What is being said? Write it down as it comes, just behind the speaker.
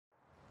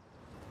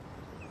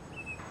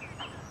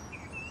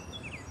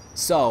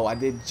So I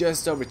did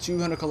just over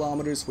 200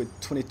 kilometers with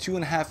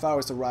 22.5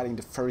 hours of riding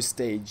the first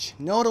stage.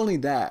 Not only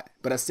that,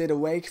 but I stayed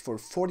awake for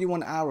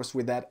 41 hours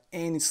without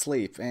any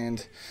sleep,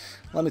 and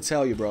let me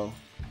tell you, bro,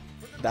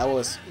 that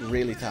was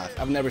really tough.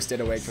 I've never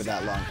stayed awake for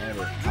that long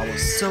ever. I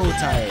was so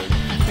tired.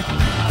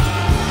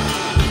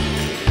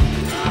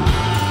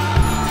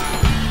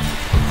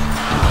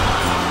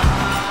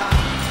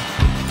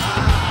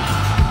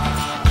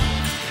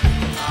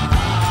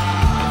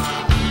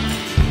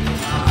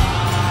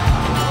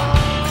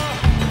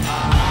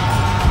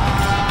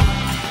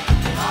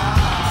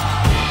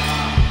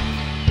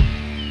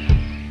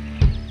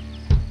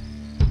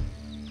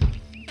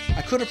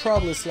 I could have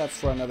probably slept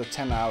for another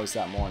 10 hours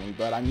that morning,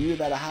 but I knew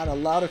that I had a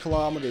lot of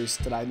kilometers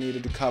that I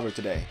needed to cover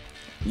today.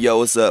 Yo,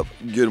 what's up?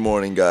 Good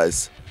morning,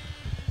 guys.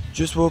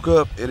 Just woke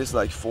up. It is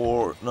like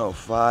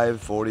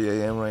 5:40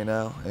 a.m. right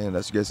now, and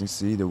as you guys can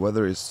see, the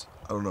weather is,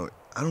 I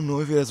don't know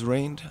if it has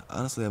rained.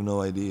 Honestly, I have no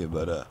idea,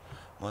 but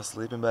my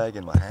sleeping bag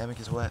and my hammock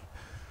is wet.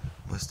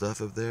 My stuff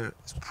up there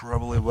is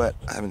probably wet.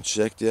 I haven't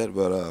checked yet,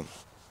 but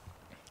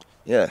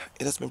yeah,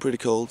 it has been pretty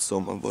cold,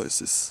 so my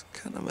voice is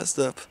kind of messed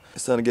up.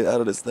 It's time to get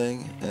out of this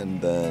thing and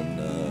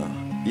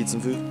then eat some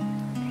food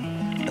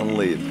and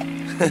leave.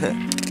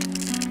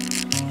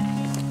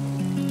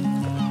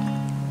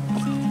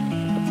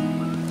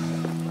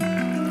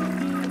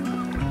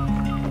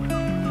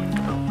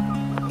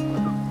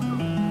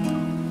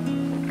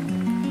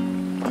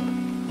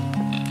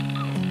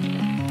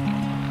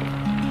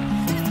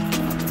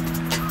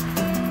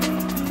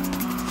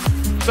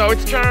 So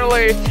it's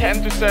currently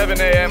 10 to 7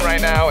 a.m.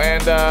 right now,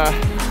 and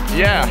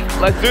yeah,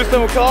 let's do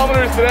some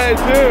kilometers today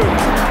too.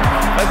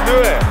 Let's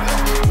do it.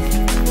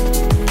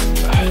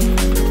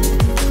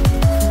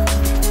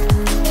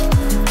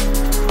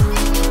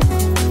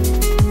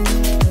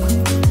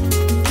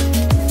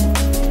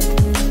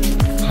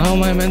 How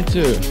am I meant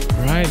to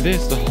ride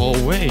this the whole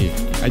way?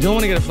 I don't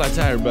want to get a flat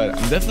tire, but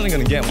I'm definitely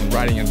gonna get one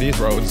riding on these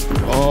roads.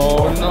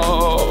 Oh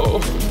no!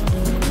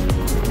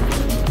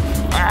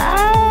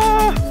 Ah!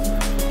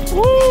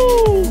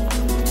 Woo!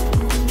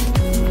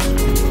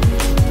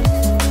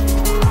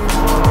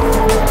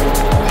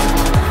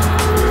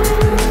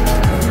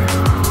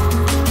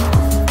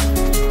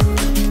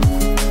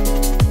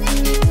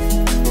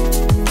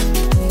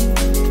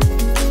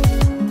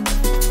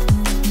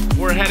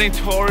 We're heading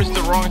towards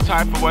the wrong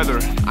type of weather.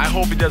 I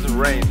hope it doesn't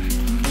rain.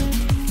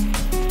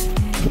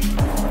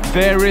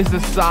 There is a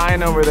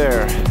sign over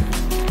there.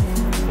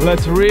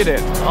 Let's read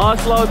it.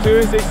 Oslo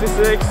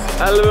 266,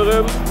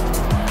 Elverum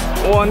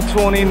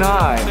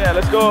 129. Yeah,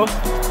 let's go to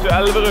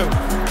Elverum.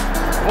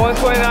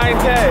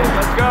 129k,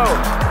 let's go.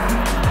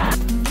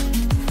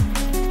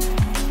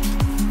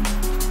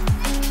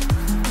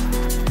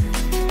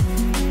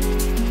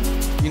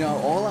 You know,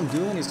 all I'm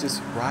doing is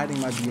just riding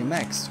my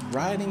BMX.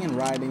 Riding and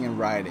riding and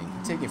riding.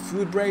 Taking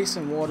food breaks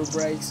and water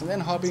breaks, and then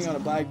hopping on a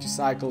bike to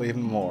cycle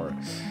even more.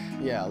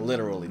 Yeah,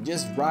 literally,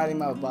 just riding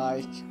my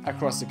bike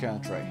across the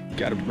country.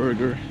 Got a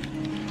burger.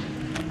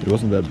 It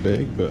wasn't that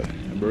big, but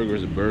a burger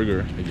is a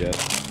burger, I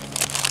guess.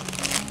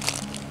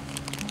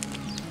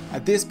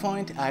 At this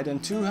point, I had done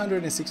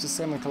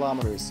 267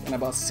 kilometers and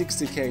about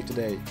 60k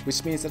today,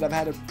 which means that I've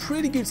had a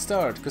pretty good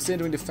start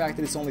considering the fact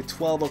that it's only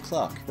 12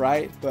 o'clock,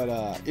 right? But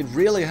it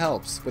really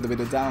helps with a bit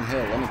of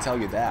downhill, let me tell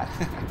you that.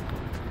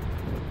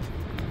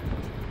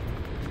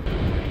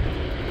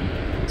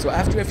 So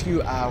after a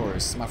few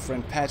hours, my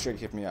friend Patrick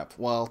hit me up.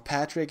 Well,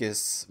 Patrick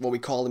is what we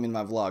call him in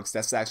my vlogs.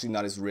 That's actually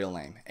not his real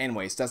name.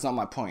 Anyways, that's not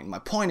my point. My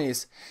point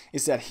is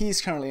that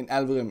he's currently in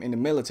Elverum in the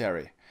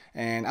military.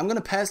 And I'm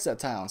gonna pass that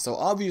town, so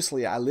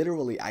obviously I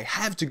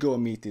have to go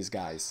and meet these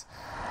guys.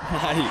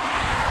 Nei, jeg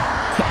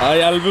er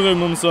i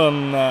Elverum om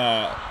sånn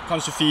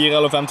kanskje 4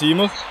 eller 5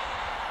 timer.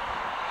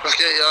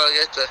 Ok, ja,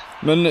 greit det.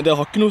 Men dere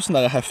har ikke noe sånn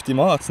der heftig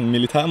mat, sånn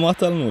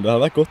militærmat eller noe, det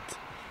hadde vært godt.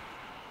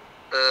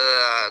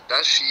 Det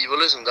er skiver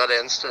liksom, det er det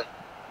eneste.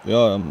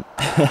 Ja,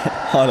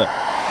 ha det.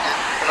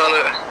 Ha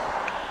det.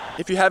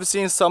 If you have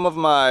seen some of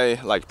my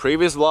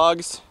previous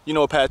vlogs, you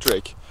know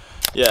Patrick.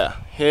 Yeah,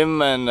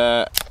 him and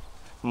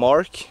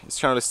Mark is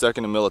currently stuck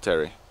in the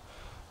military.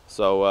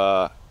 So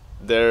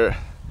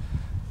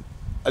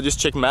I just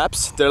checked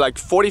maps. They're like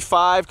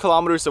 45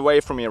 kilometers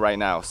away from me right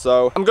now.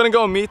 So I'm gonna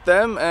go meet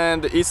them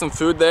and eat some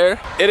food there.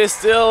 It is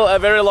still a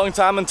very long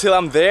time until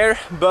I'm there,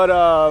 but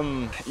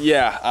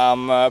yeah,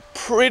 I'm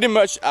pretty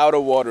much out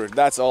of water.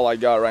 That's all I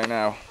got right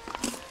now.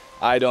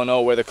 I don't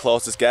know where the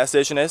closest gas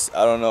station is.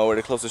 I don't know where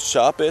the closest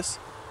shop is,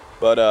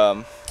 but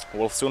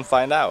we'll soon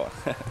find out.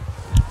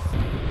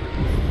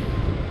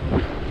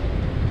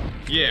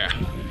 Yeah,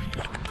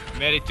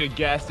 made it to a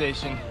gas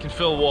station, can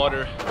fill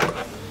water.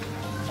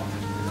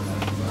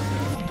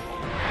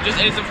 Just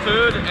ate some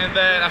food and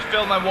then I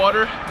filled my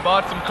water,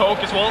 bought some Coke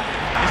as well.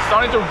 It's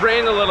starting to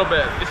rain a little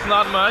bit. It's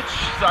not much,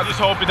 so I just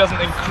hope it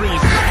doesn't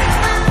increase.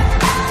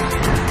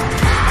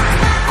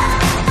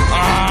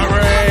 Ah,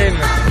 rain!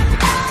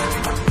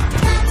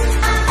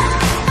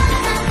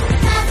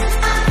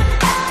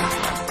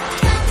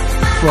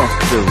 Fuck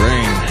the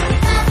rain.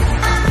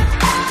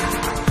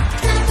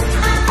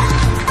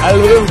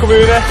 Elverum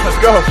kommune. Let's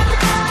go.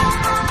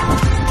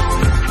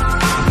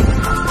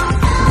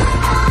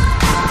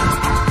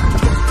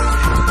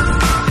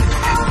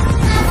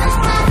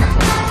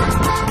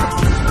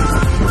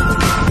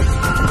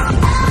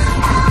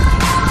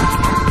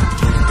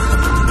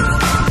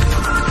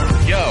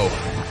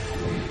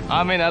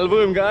 I'm in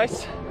Elverum,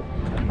 guys,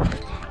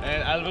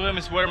 and Elverum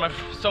is where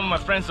some of my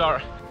friends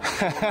are.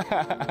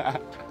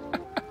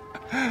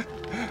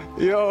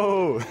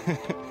 Yo!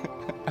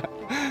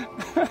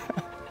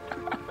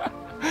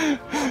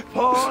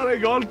 Fan, det är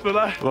galt för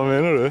dig. Vad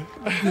menar du?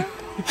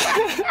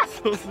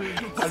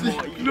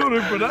 Cyklar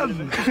du på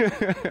den?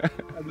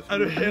 Är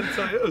du helt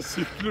seriös?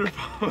 Cyklar du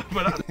på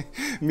den?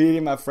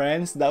 Meeting my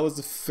friends, that was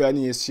the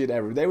funniest shit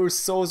ever. They were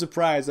so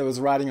surprised I was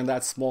riding on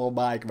that small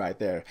bike right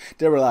there.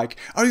 They were like,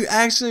 are you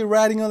actually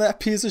riding on that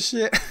piece of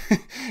shit?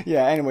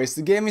 Yeah, anyways,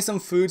 they gave me some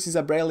food since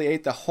I barely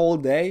ate the whole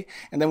day,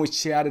 and then we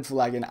chatted for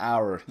like an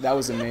hour. That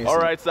was amazing.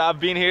 Alright, so I've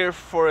been here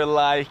for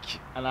like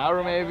an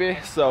hour maybe,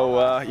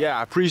 so yeah,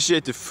 I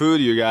appreciate the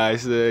food you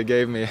guys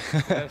gave me.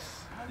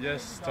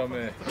 Yes,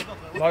 Tommy,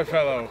 my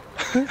fellow.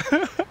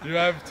 You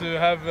have to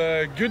have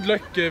good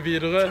luck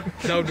videre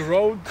down the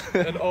road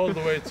and all the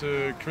way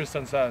to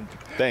Kristiansand.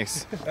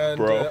 Thanks, and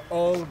bro.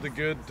 All the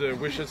good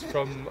wishes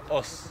from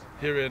us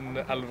here in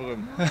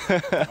Elverum.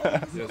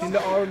 Yes. In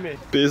the army.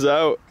 Peace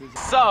out.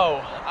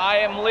 So, I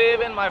am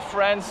leaving my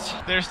friends.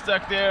 They're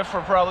stuck there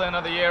for probably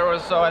another year or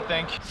so, I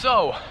think.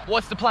 So,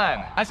 what's the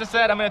plan? As I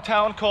said, I'm in a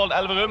town called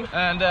Elverum,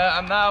 and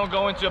I'm now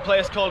going to a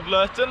place called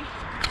Løten,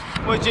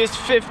 which is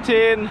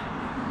 15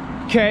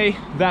 K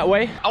that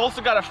way. I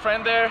also got a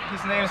friend there.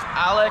 His name is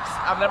Alex.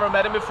 I've never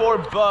met him before,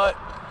 but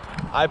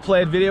I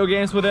played video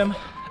games with him.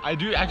 I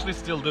do actually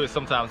still do it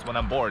sometimes when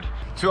I'm bored.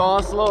 To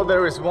Oslo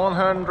there is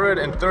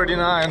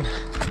 139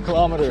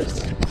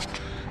 kilometers.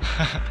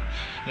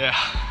 Yeah,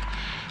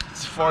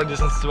 it's far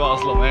distance to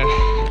Oslo, man.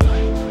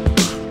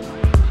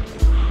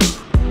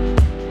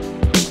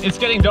 It's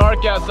getting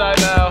dark outside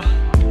now.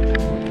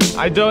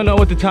 I don't know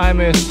what the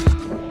time is.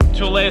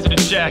 Too lazy to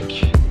check.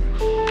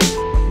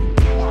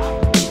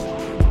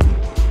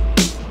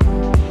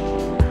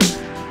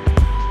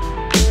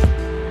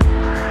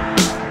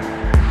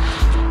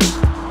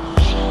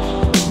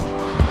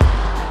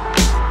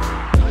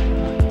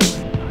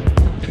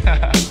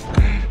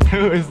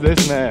 Who is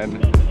this man?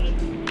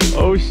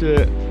 Oh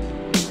shit.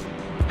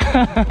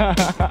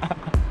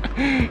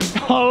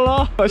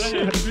 Halla!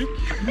 Shit.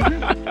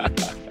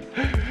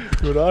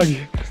 God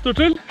dag. Står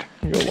til.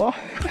 Jo bra.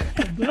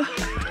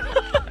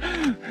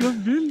 Du er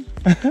vild.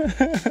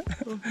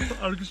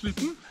 Er du ikke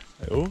sliten?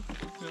 Jo.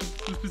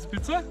 Skal du spise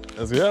pizza?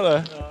 Jeg skal gjøre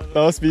det.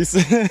 La oss spise.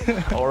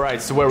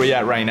 Alright, so where are we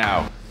at right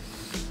now?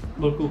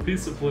 Local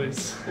pizza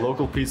place.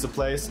 Local pizza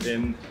place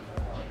in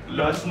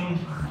Løten.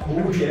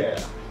 Oh yeah.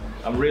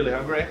 I'm really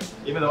hungry,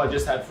 even though I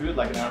just had food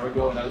like an hour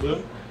ago in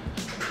Elverum.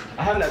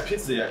 I haven't had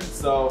pizza yet,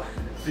 so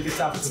I think it's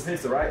time for some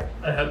pizza, right?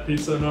 I had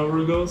pizza an hour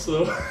ago,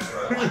 so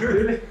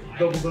Really?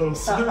 double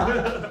dose.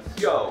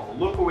 Yo,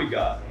 look what we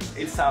got.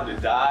 It's time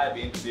to dive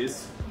into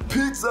this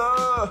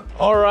pizza!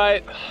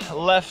 Alright,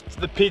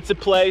 left the pizza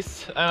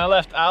place and I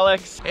left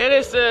Alex. It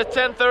is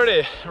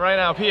 10:30 right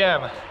now,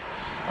 PM.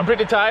 I'm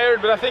pretty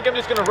tired, but I think I'm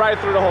just gonna ride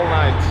through the whole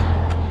night.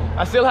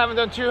 I still haven't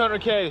done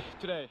 200K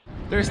today.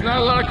 There's not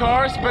a lot of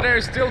cars, but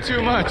there's still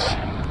too much.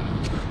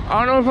 I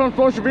don't know if I'm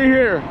supposed to be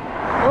here.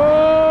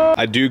 Oh!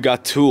 I do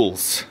got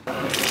tools.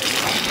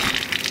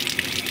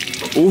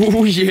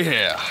 Oh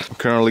yeah! I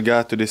currently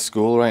got to this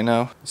school right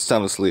now. It's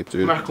time to sleep,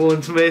 dude. Mackerel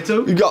and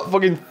tomato. You got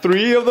fucking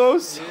 3 of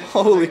those?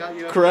 Holy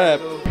crap.